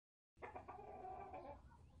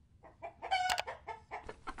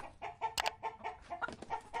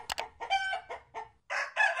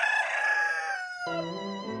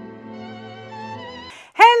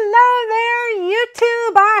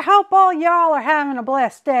all y'all are having a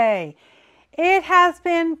blessed day. It has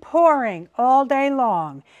been pouring all day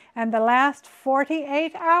long, and the last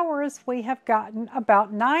 48 hours we have gotten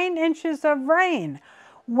about 9 inches of rain.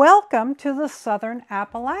 Welcome to the Southern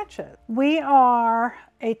Appalachians. We are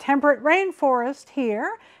a temperate rainforest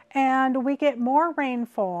here, and we get more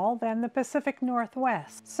rainfall than the Pacific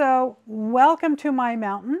Northwest. So welcome to my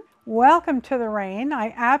mountain. Welcome to the rain.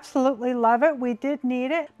 I absolutely love it. We did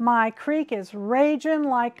need it. My creek is raging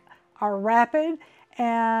like a rapid,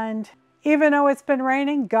 and even though it's been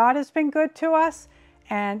raining, God has been good to us,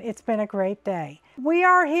 and it's been a great day. We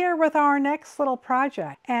are here with our next little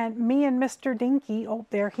project, and me and Mr. Dinky, oh,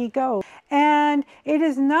 there he goes. And it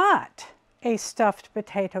is not a stuffed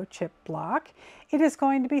potato chip block. It is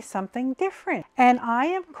going to be something different. And I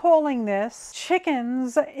am calling this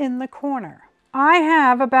Chickens in the Corner. I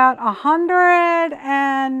have about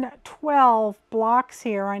 112 blocks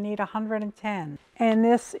here. I need 110. And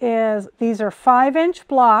these are 5-inch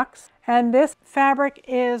blocks. And this fabric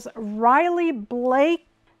is Riley Blake.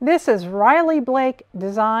 This is Riley Blake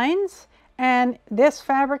Designs. And this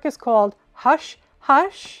fabric is called Hush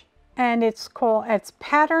Hush. And it's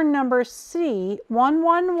pattern number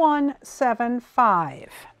C11175.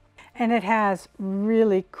 And it has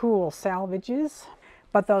really cool salvages,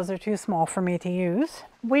 but those are too small for me to use.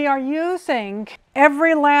 We are using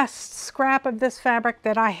every last scrap of this fabric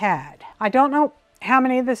that I had. I don't know how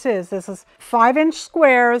many this is. This is 5-inch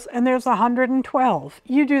squares, and there's 112.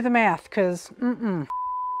 You do the math, because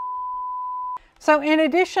So in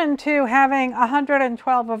addition to having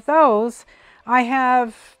 112 of those, I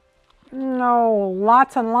have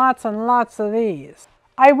lots and lots and lots of these.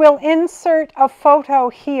 I will insert a photo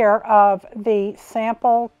here of the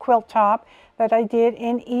sample quilt top that I did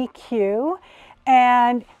in EQ,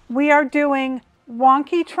 and we are doing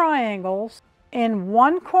wonky triangles in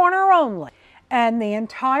one corner only, and the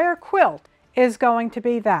entire quilt is going to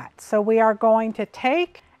be that. So we are going to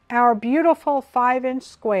take our beautiful 5-inch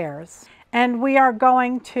squares, and we are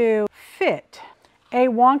going to fit a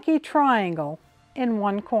wonky triangle in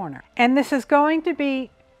one corner. And this is going to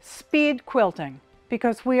be speed quilting,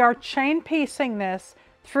 because we are chain piecing this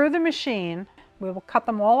through the machine. We will cut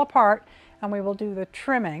them all apart, and we will do the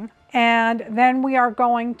trimming, and then we are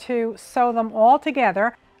going to sew them all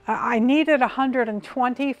together. I needed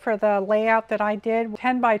 120 for the layout that I did,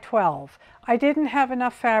 10 by 12. I didn't have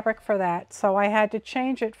enough fabric for that, so I had to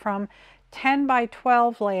change it from 10 by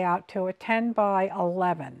 12 layout to a 10 by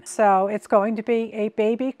 11. So it's going to be a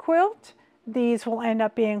baby quilt. These will end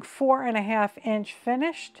up being 4.5-inch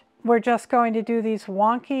finished. We're just going to do these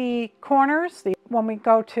wonky corners. When we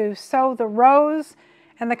go to sew the rows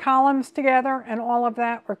and the columns together and all of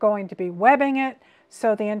that, we're going to be webbing it,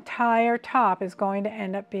 so the entire top is going to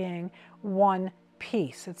end up being one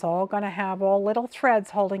piece. It's all going to have all little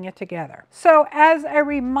threads holding it together. So as a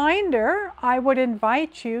reminder, I would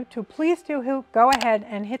invite you to please do go ahead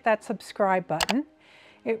and hit that subscribe button.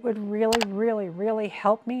 It would really, really, really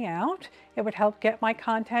help me out. It would help get my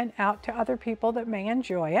content out to other people that may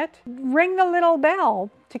enjoy it. Ring the little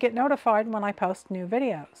bell to get notified when I post new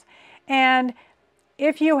videos. And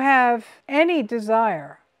if you have any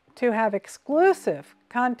desire to have exclusive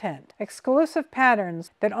content, exclusive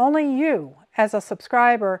patterns that only you as a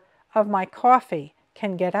subscriber of my Ko-fi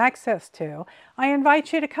can get access to, I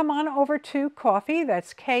invite you to come on over to Ko-fi,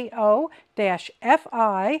 that's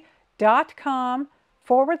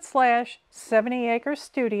ko-fi.com/70acre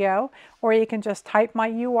studio, or you can just type my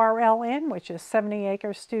URL in, which is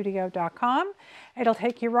 70acrestudio.com. It'll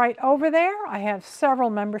take you right over there. I have several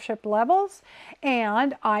membership levels,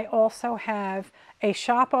 and I also have a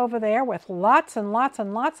shop over there with lots and lots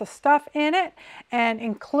and lots of stuff in it, and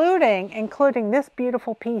including this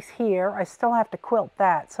beautiful piece here. I still have to quilt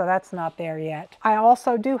that, so that's not there yet. I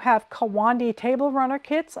also do have Kawandi table runner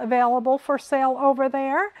kits available for sale over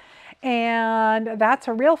there. And that's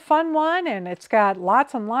a real fun one, and it's got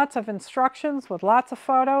lots and lots of instructions with lots of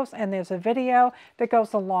photos, and there's a video that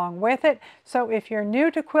goes along with it. So if you're new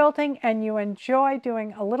to quilting and you enjoy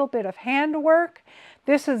doing a little bit of handwork,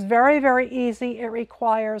 this is very, very easy. It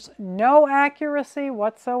requires no accuracy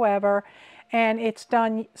whatsoever, and it's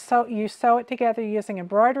done so you sew it together using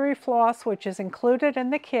embroidery floss, which is included in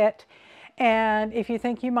the kit. And if you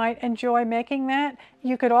think you might enjoy making that,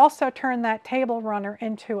 You could also turn that table runner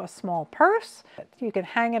into a small purse. You could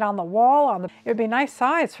hang it on the wall. It would be a nice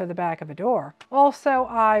size for the back of a door. Also,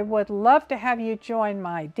 I would love to have you join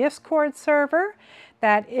my Discord server.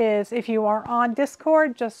 That is, if you are on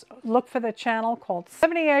Discord, just look for the channel called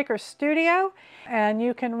 70 Acre Studio, and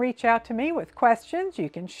you can reach out to me with questions. You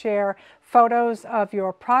can share photos of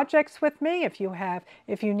your projects with me if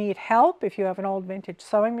you need help, if you have an old vintage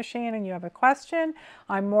sewing machine and you have a question.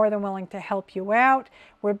 I'm more than willing to help you out.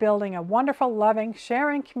 We're building a wonderful, loving,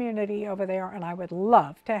 sharing community over there, and I would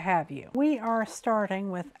love to have you. We are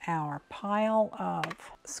starting with our pile of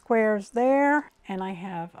squares there, and I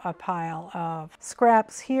have a pile of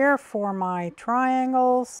scraps here for my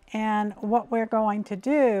triangles. And what we're going to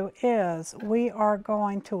do is we are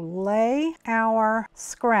going to lay our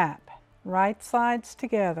scrap right sides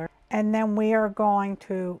together, and then we are going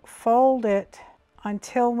to fold it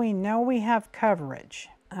until we know we have coverage.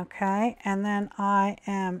 Okay, and then I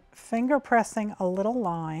am finger pressing a little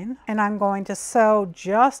line, and I'm going to sew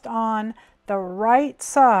just on the right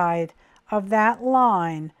side of that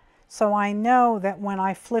line, so I know that when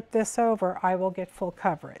I flip this over, I will get full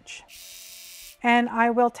coverage. And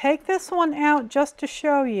I will take this one out just to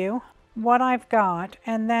show you what I've got,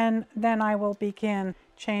 and then I will begin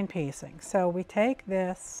chain piecing. So we take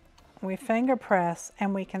this, we finger press,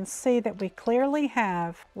 and we can see that we clearly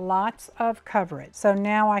have lots of coverage. So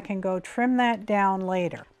now I can go trim that down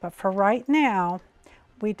later. But for right now,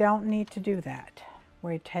 we don't need to do that.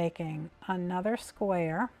 We're taking another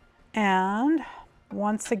square, and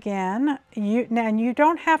once again, you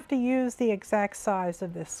don't have to use the exact size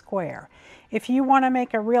of this square. If you want to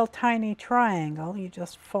make a real tiny triangle, you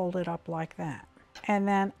just fold it up like that. And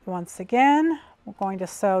then once again, we're going to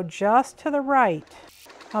sew just to the right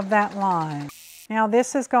of that line. Now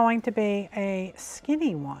this is going to be a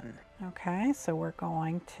skinny one. Okay, so we're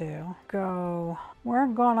going to go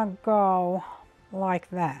like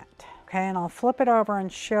that. Okay, and I'll flip it over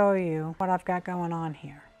and show you what I've got going on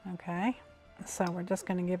here. Okay, so we're just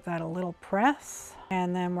going to give that a little press,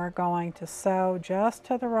 and then we're going to sew just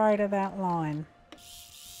to the right of that line.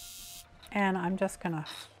 And I'm just going to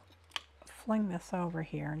fling this over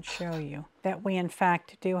here and show you that we in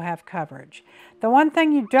fact do have coverage. The one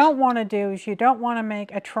thing you don't want to do is you don't want to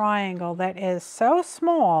make a triangle that is so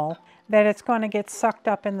small that it's going to get sucked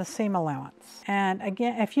up in the seam allowance. And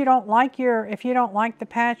again, if you don't like the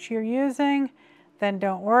patch you're using, then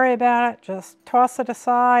don't worry about it. Just toss it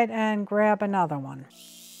aside and grab another one.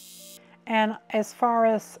 And as far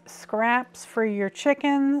as scraps for your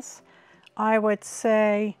chickens, I would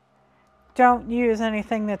say don't use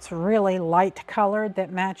anything that's really light colored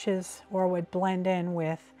that matches or would blend in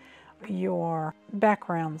with your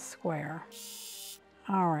background square.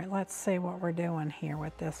 All right, let's see what we're doing here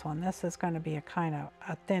with this one. This is going to be a kind of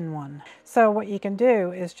a thin one. So what you can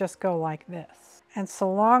do is just go like this. And so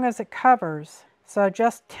long as it covers, so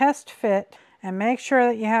just test fit and make sure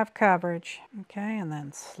that you have coverage. Okay, and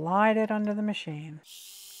then slide it under the machine.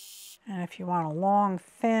 And if you want a long,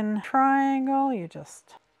 thin triangle, you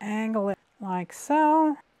just angle it like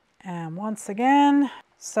so. And once again,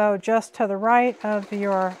 sew just to the right of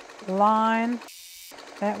your line.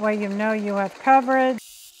 That way you know you have coverage.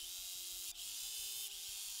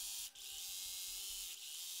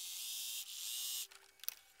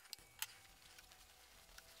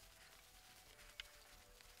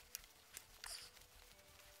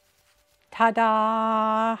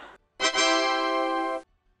 Ta-da!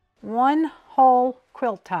 One whole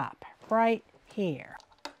quilt top right here.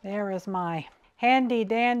 There is my handy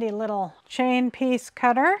dandy little chain piece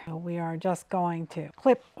cutter. So we are just going to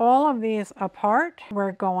clip all of these apart.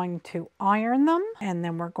 We're going to iron them, and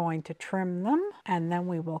then we're going to trim them, and then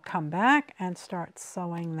we will come back and start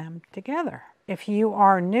sewing them together. If you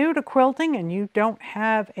are new to quilting and you don't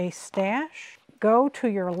have a stash, go to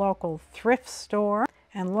your local thrift store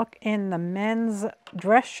and look in the men's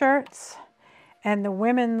dress shirts and the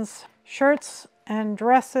women's shirts and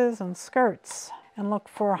dresses and skirts, and look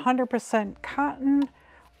for 100% cotton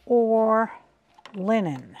or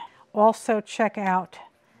linen. Also check out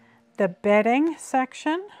the bedding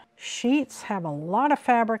section. Sheets have a lot of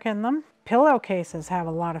fabric in them. Pillowcases have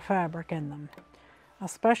a lot of fabric in them,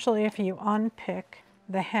 especially if you unpick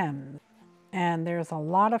the hems. And there's a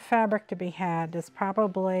lot of fabric to be had. There's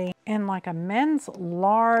probably, in like a men's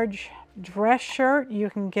large dress shirt, you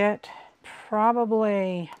can get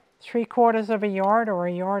probably 3/4 of a yard or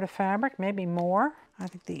a yard of fabric, maybe more. I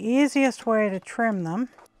think the easiest way to trim them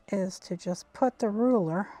is to just put the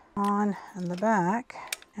ruler on in the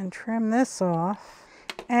back and trim this off.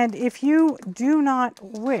 And if you do not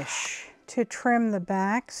wish to trim the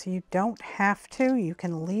backs. You don't have to. You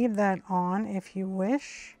can leave that on if you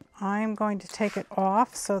wish. I'm going to take it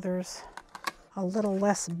off so there's a little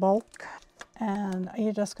less bulk. And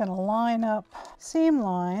you're just going to line up seam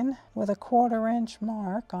line with a 1/4 inch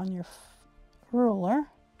mark on your ruler.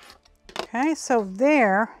 Okay, so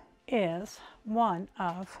there is one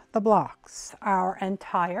of the blocks, our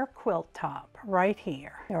entire quilt top right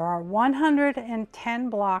here. There are 110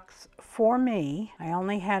 blocks for me. I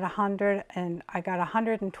only had 100 and I got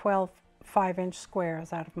 112 5-inch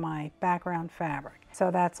squares out of my background fabric.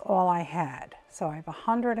 So that's all I had. So I have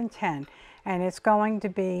 110 and it's going to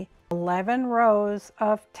be 11 rows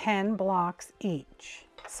of 10 blocks each.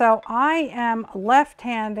 So I am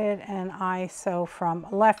left-handed and I sew from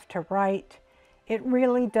left to right. It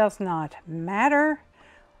really does not matter.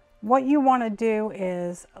 What you want to do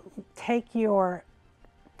is take your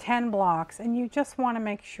 10 blocks and you just want to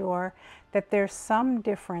make sure that there's some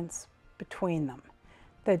difference between them.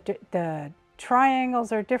 The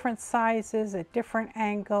triangles are different sizes at different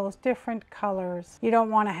angles, different colors. You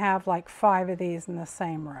don't want to have like 5 of these in the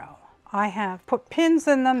same row. I have put pins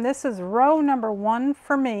in them. This is row number 1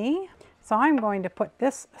 for me. So I'm going to put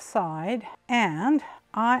this aside and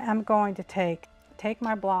I am going to take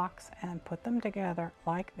my blocks and put them together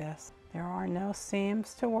like this. There are no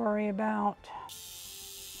seams to worry about.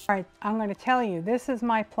 All right, I'm going to tell you, this is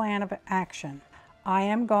my plan of action. I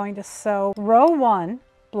am going to sew row 1,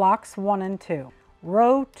 blocks 1 and 2.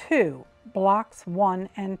 Row 2, blocks 1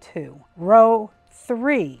 and 2. Row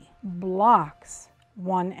 3, blocks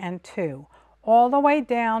 1 and 2. All the way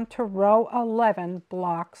down to row 11,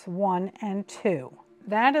 blocks 1 and 2.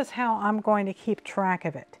 That is how I'm going to keep track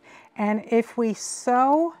of it. And if we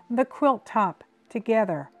sew the quilt top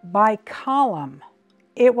together by column,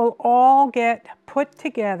 it will all get put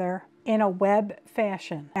together in a web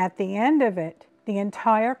fashion. At the end of it, the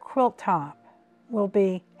entire quilt top will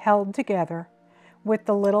be held together with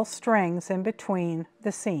the little strings in between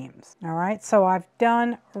the seams. All right, so I've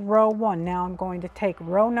done row 1. Now I'm going to take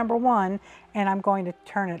row number 1 and I'm going to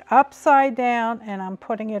turn it upside down and I'm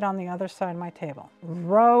putting it on the other side of my table.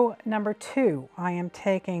 Row number 2, I am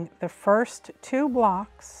taking the first 2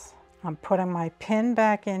 blocks, I'm putting my pin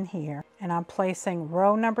back in here and I'm placing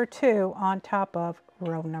row number 2 on top of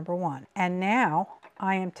row number 1. And now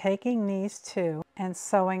I am taking these 2 and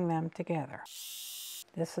sewing them together.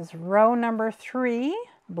 This is row number 3,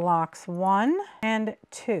 blocks 1 and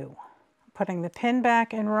 2. Putting the pin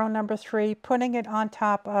back in row number 3, putting it on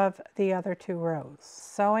top of the other 2 rows.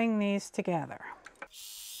 Sewing these together.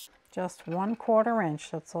 Just 1/4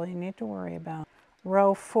 inch, that's all you need to worry about.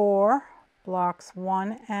 Row 4, blocks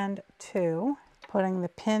 1 and 2. Putting the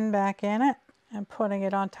pin back in it and putting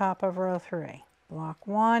it on top of row 3. Block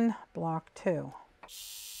 1, block 2.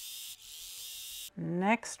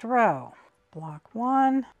 Next row. Block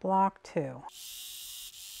 1, block 2.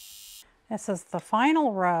 This is the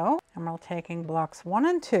final row, and we're taking blocks 1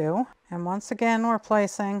 and 2, and once again we're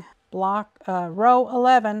placing row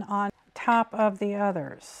 11 on top of the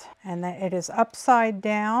others. And it is upside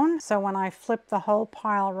down, so when I flip the whole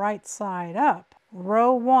pile right side up,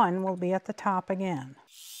 row 1 will be at the top again.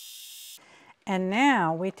 And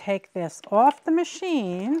now we take this off the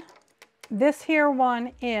machine. This here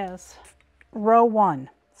one is row 1.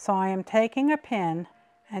 So I am taking a pin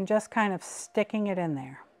and just kind of sticking it in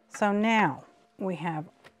there. So now we have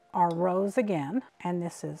our rows again, and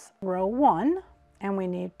this is row 1, and we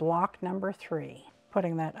need block number 3.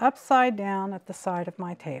 Putting that upside down at the side of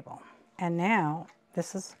my table. And now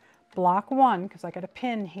this is block 1, because I got a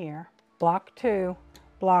pin here. Block 2,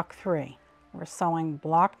 block 3. We're sewing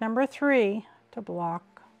block number 3 to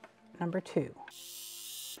block number 2.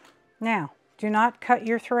 Now, do not cut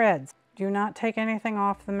your threads. Do not take anything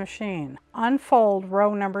off the machine. Unfold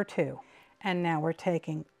row number 2. And now we're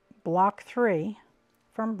taking block 3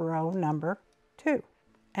 from row number 2.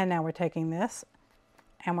 And now we're taking this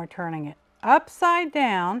and we're turning it upside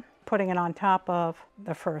down, putting it on top of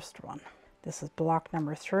the first one. This is block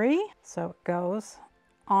number 3, so it goes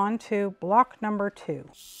on to block number 2.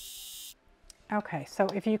 Okay, so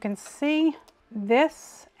if you can see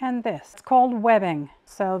this and this, it's called webbing.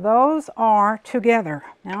 So those are together.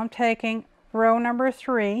 Now I'm taking row number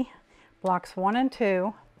 3, blocks 1 and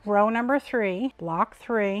 2, row number 3, block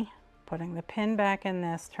 3, putting the pin back in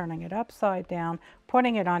this, turning it upside down,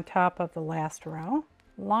 putting it on top of the last row,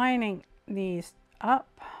 lining these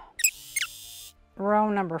up, row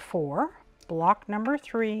number 4, block number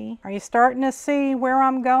 3. Are you starting to see where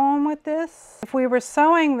I'm going with this? If we were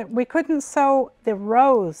sewing, we couldn't sew the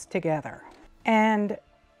rows together and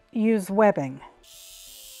use webbing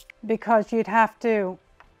because you'd have to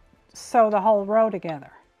sew the whole row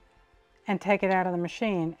together and take it out of the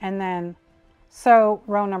machine, and then sew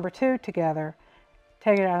row number 2 together,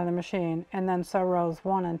 take it out of the machine, and then sew rows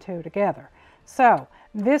 1 and 2 together. So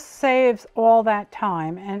this saves all that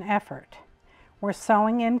time and effort. We're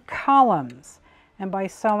sewing in columns, and by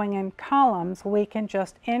sewing in columns we can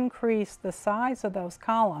just increase the size of those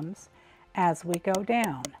columns as we go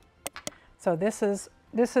down. So this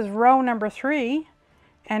is row number 3,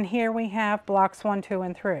 and here we have blocks 1, 2,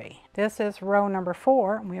 and 3. This is row number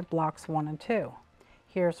 4, and we have blocks 1 and 2.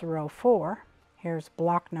 Here's row 4. Here's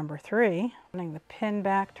block number 3. Turning the pin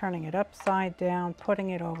back, turning it upside down,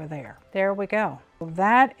 putting it over there. There we go.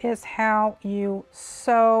 That is how you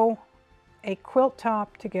sew a quilt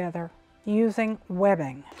top together using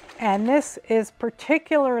webbing. And this is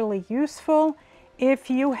particularly useful if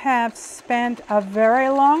you have spent a very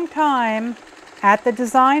long time at the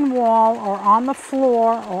design wall or on the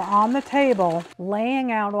floor or on the table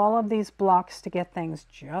laying out all of these blocks to get things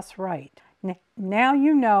just right. Now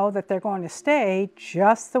you know that they're going to stay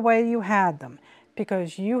just the way you had them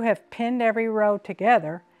because you have pinned every row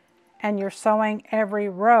together and you're sewing every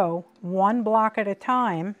row one block at a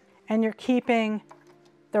time, and you're keeping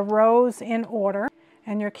the rows in order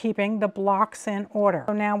and you're keeping the blocks in order.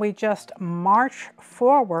 So now we just march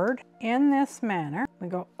forward in this manner. We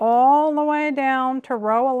go all the way down to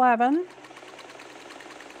row 11.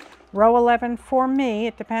 Row 11 for me,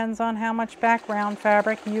 it depends on how much background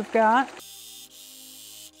fabric you've got.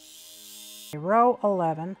 Row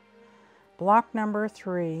 11, block number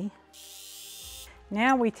 3.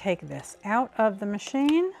 Now we take this out of the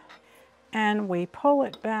machine and we pull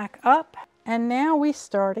it back up, and now we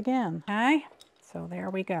start again, okay? So there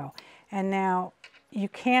we go. And now you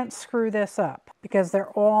can't screw this up because they're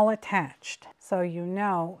all attached. So you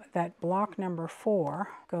know that block number 4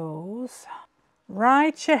 goes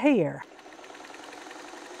right here.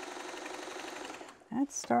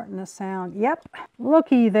 That's starting to sound, yep,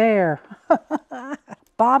 looky there.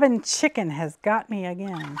 Bobbin Chicken has got me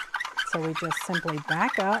again. So we just simply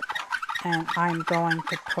back up, and I'm going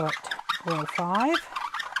to put row 5,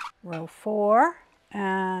 row 4,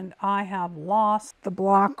 and I have lost the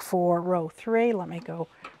block for row 3. Let me go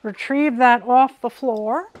retrieve that off the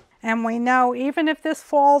floor. And we know even if this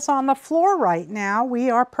falls on the floor right now, we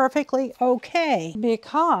are perfectly okay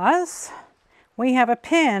because we have a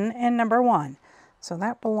pin in number 1. So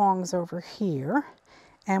that belongs over here,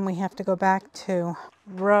 and we have to go back to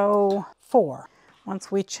row 4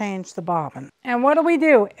 once we change the bobbin. And what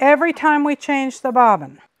do? Every time we change the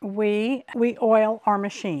bobbin, we oil our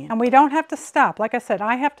machine. And we don't have to stop. Like I said,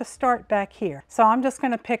 I have to start back here. So I'm just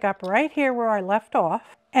going to pick up right here where I left off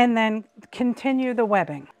and then continue the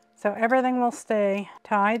webbing. So everything will stay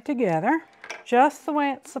tied together just the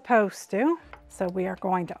way it's supposed to. So we are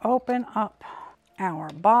going to open up our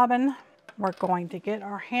bobbin. We're going to get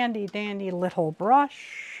our handy dandy little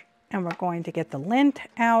brush, and we're going to get the lint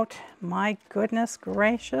out. My goodness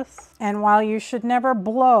gracious. And while you should never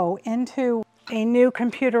blow into a new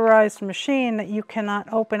computerized machine that you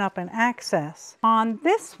cannot open up and access, on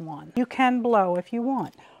this one you can blow if you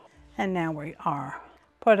want. And now we are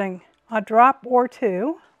putting a drop or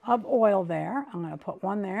 2 of oil there. I'm going to put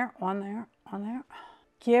one there, one there, one there.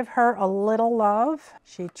 Give her a little love.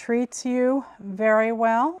 She treats you very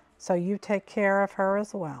well, so you take care of her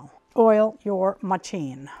as well. Oil your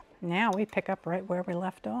machine. Now we pick up right where we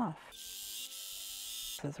left off.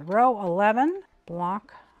 This is row 11,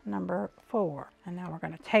 block number 4. And now we're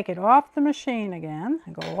going to take it off the machine again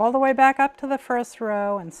and go all the way back up to the first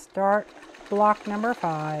row and start block number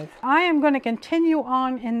 5. I am going to continue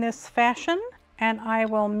on in this fashion, and I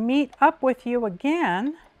will meet up with you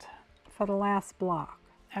again for the last block.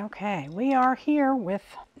 Okay, we are here with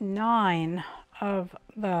 9 of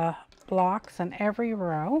the blocks in every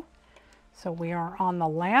row. So we are on the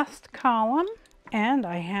last column, and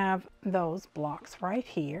I have those blocks right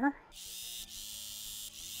here.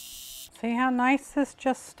 See how nice this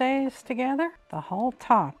just stays together? The whole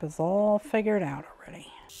top is all figured out already.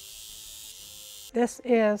 This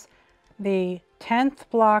is the 10th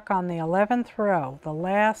block on the 11th row, the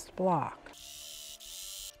last block.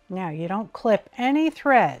 Now you don't clip any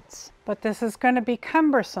threads, but this is going to be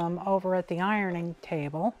cumbersome over at the ironing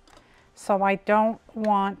table, so I don't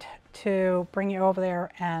want to bring you over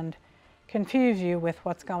there and confuse you with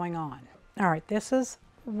what's going on. All right, this is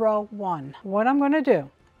row 1. What I'm going to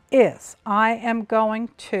do is I am going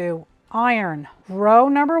to iron row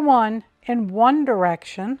number 1 in one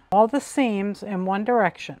direction, all the seams in one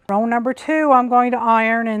direction. Row number 2, I'm going to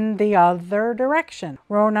iron in the other direction.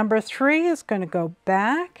 Row number 3 is going to go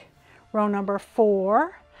back, row number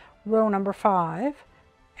 4, row number 5,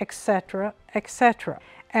 etc., etc.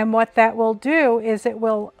 And what that will do is it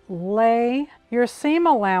will lay your seam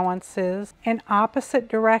allowances in opposite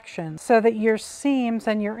directions so that your seams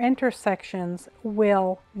and your intersections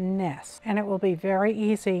will nest, and it will be very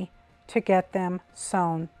easy to get them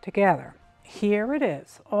sewn together. Here it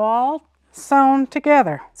is, all sewn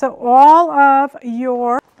together. So all of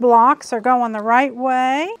your blocks are going the right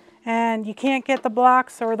way, and you can't get the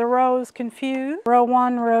blocks or the rows confused. Row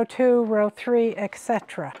 1, row 2, row 3,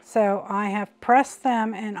 etc. So I have pressed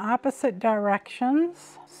them in opposite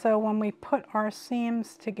directions. So when we put our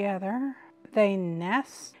seams together, they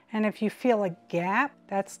nest. And if you feel a gap,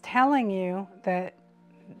 that's telling you that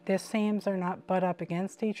the seams are not butt up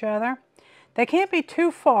against each other. They can't be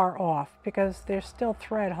too far off because there's still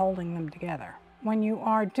thread holding them together. When you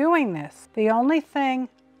are doing this, the only thing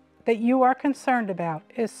that you are concerned about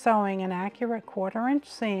is sewing an accurate 1/4 inch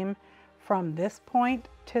seam from this point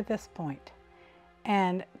to this point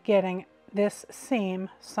and getting this seam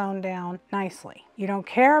sewn down nicely. You don't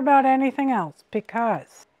care about anything else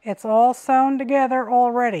because it's all sewn together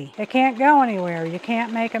already. It can't go anywhere. You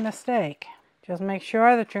can't make a mistake. Just make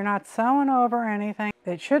sure that you're not sewing over anything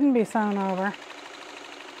that shouldn't be sewn over,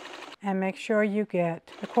 and make sure you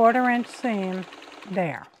get the 1/4 inch seam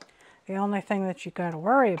there. The only thing that you got to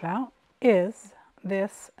worry about is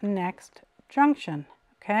this next junction,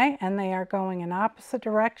 okay? And they are going in opposite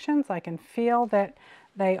directions. I can feel that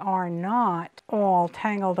they are not all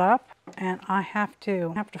tangled up, and I have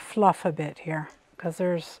to fluff a bit here because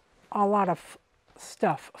there's a lot of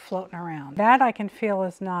stuff floating around. That I can feel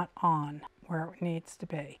is not on where it needs to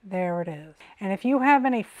be. There it is. And if you have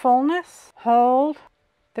any fullness, hold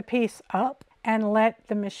the piece up and let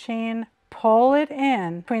the machine pull it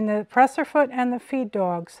in between the presser foot and the feed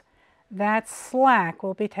dogs. That slack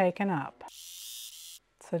will be taken up.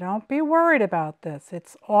 So don't be worried about this.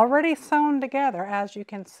 It's already sewn together, as you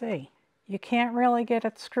can see. You can't really get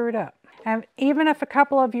it screwed up. And even if a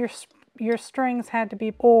couple of your strings had to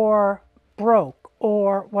be or broke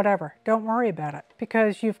or whatever, don't worry about it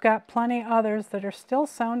because you've got plenty others that are still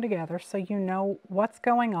sewn together, so you know what's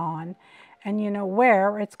going on and you know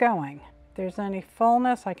where it's going. If there's any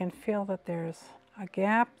fullness, I can feel that there's a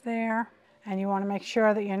gap there, and you want to make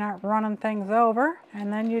sure that you're not running things over,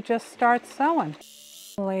 and then you just start sewing.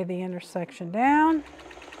 Lay the intersection down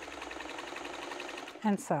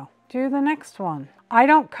and sew. Do the next one. I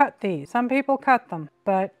don't cut these. Some people cut them,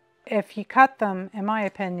 but if you cut them, in my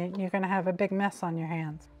opinion, you're going to have a big mess on your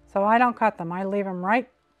hands. So I don't cut them. I leave them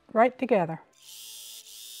right together.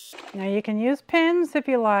 Now you can use pins if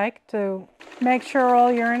you like to make sure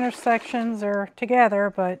all your intersections are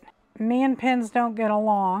together, but me and pins don't get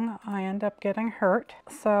along. I end up getting hurt,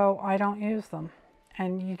 so I don't use them,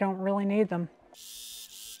 and you don't really need them.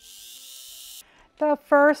 The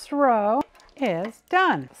first row is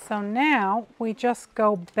done. So now we just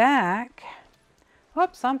go back.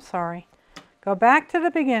 Oops, I'm sorry. Go back to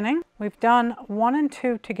the beginning. We've done 1 and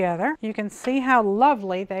 2 together. You can see how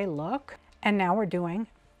lovely they look. And now we're doing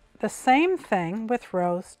the same thing with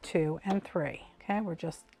rows 2 and 3. Okay, we're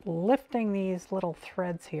just lifting these little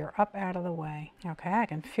threads here up out of the way. Okay, I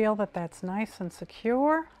can feel that that's nice and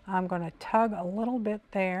secure. I'm going to tug a little bit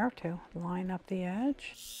there to line up the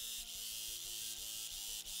edge.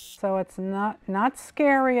 So it's not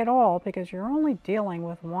scary at all because you're only dealing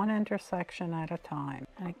with one intersection at a time.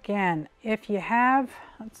 And again, if you have,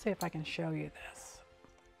 let's see if I can show you this.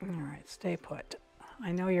 All right, stay put.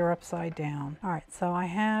 I know you're upside down. All right, so I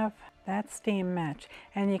have that steam match,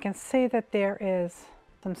 and you can see that there is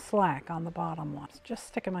some slack on the bottom one. Just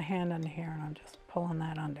sticking my hand under here and I'm just pulling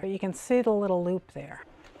that under. You can see the little loop there.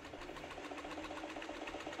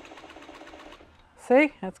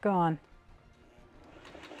 See, it's gone.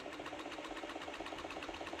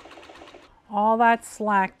 All that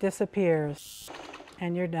slack disappears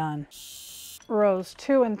and you're done. Rows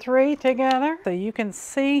 2 and 3 together, so you can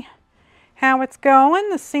see how it's going.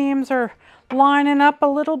 The seams are lining up a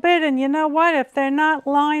little bit, and you know what? If they're not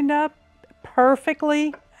lined up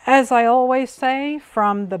perfectly, as I always say,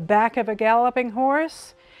 from the back of a galloping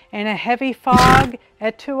horse in a heavy fog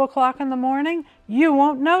at 2 o'clock in the morning, you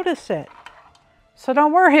won't notice it. So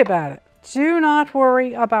don't worry about it. Do not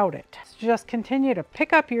worry about it. Just continue to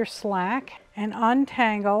pick up your slack and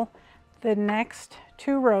untangle the next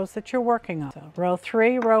 2 rows that you're working on. So row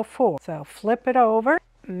 3, row 4. So flip it over,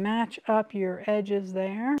 match up your edges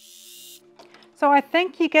there. So I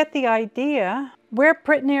think you get the idea. We're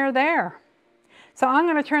pretty near there. So I'm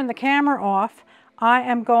going to turn the camera off. I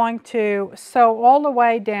am going to sew all the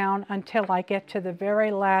way down until I get to the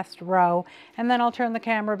very last row, and then I'll turn the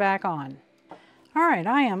camera back on. All right,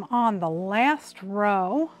 I am on the last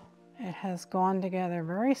row, It has gone together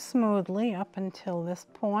very smoothly up until this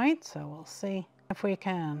point, so we'll see if we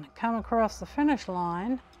can come across the finish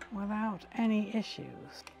line without any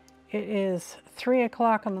issues. It is 3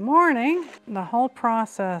 o'clock in the morning. The whole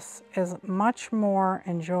process is much more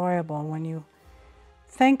enjoyable when you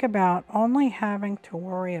think about only having to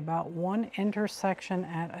worry about one intersection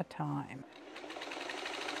at a time.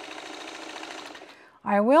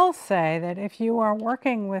 I will say that if you are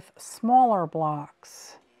working with smaller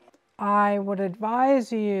blocks, I would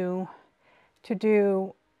advise you to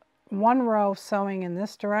do one row sewing in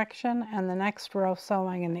this direction and the next row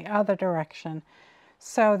sewing in the other direction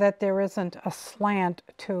so that there isn't a slant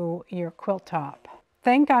to your quilt top. I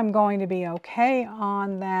think I'm going to be okay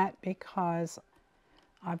on that because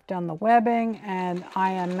I've done the webbing and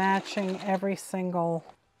I am matching every single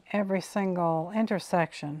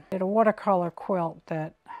intersection. I did a watercolor quilt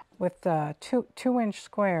that with 2-inch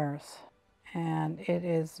squares, and it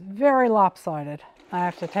is very lopsided. I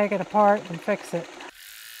have to take it apart and fix it.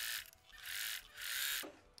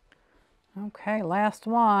 Okay, last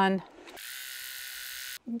one.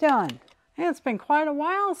 Done. It's been quite a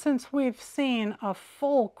while since we've seen a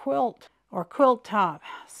full quilt or quilt top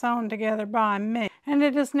sewn together by me. And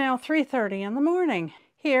it is now 3:30 in the morning.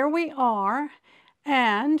 Here we are,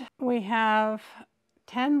 and we have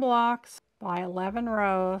 10 blocks by 11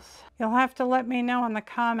 rows. You'll have to let me know in the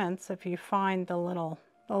comments if you find the little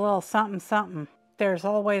something something. There's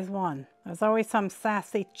always one. There's always some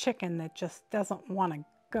sassy chicken that just doesn't want to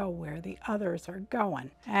go where the others are going.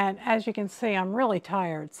 And as you can see, I'm really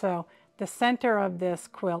tired, so the center of this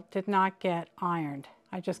quilt did not get ironed.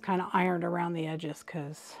 I just kind of ironed around the edges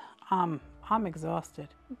because I'm exhausted.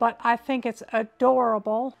 But I think it's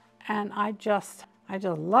adorable, and I just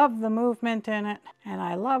love the movement in it, and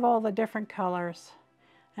I love all the different colors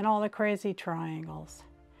and all the crazy triangles.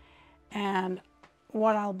 And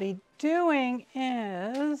what I'll be doing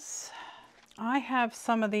is I have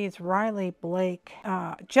some of these Riley Blake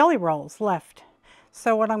jelly rolls left.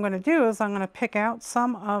 So what I'm going to do is I'm going to pick out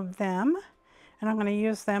some of them, and I'm going to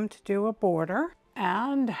use them to do a border,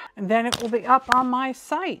 and then it will be up on my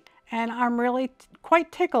site. And I'm really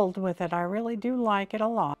quite tickled with it. I really do like it a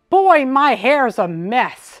lot. Boy, my hair's a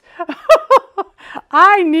mess.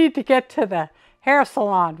 I need to get to the hair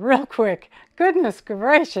salon real quick. Goodness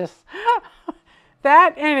gracious.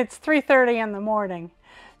 That, and it's 3:30 in the morning.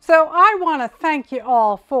 So I want to thank you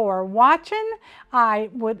all for watching. I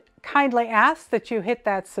would kindly ask that you hit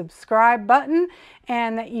that subscribe button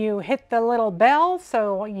and that you hit the little bell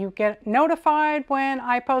so you get notified when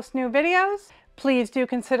I post new videos. Please do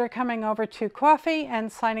consider coming over to Coffee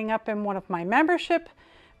and signing up in one of my membership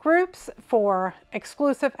groups for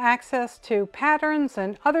exclusive access to patterns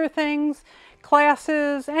and other things,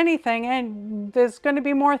 classes, anything, and there's going to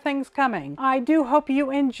be more things coming. I do hope you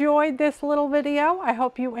enjoyed this little video. I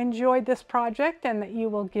hope you enjoyed this project and that you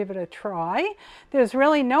will give it a try. There's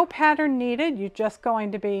really no pattern needed. You're just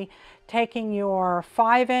going to be taking your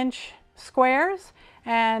 5-inch squares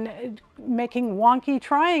and making wonky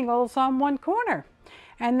triangles on one corner.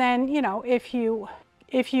 And then, you know, if you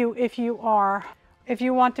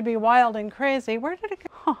want to be wild and crazy, where did it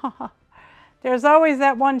go? There's always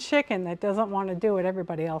that one chicken that doesn't want to do what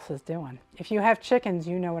everybody else is doing. If you have chickens,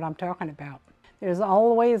 you know what I'm talking about. There's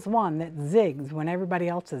always one that zigs when everybody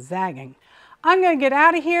else is zagging. I'm going to get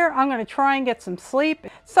out of here. I'm going to try and get some sleep.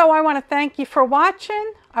 So I want to thank you for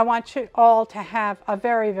watching. I want you all to have a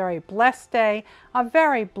very, very blessed day, a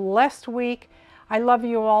very blessed week. I love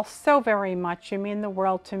you all so very much. You mean the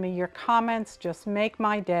world to me. Your comments just make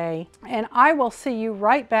my day. And I will see you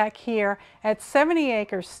right back here at 70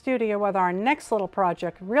 Acres Studio with our next little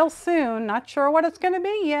project real soon. Not sure what it's going to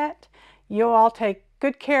be yet. You all take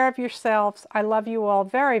good care of yourselves. I love you all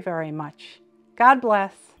very, very much. God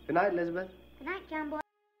bless. Good night, Elizabeth. Good night, John Boy.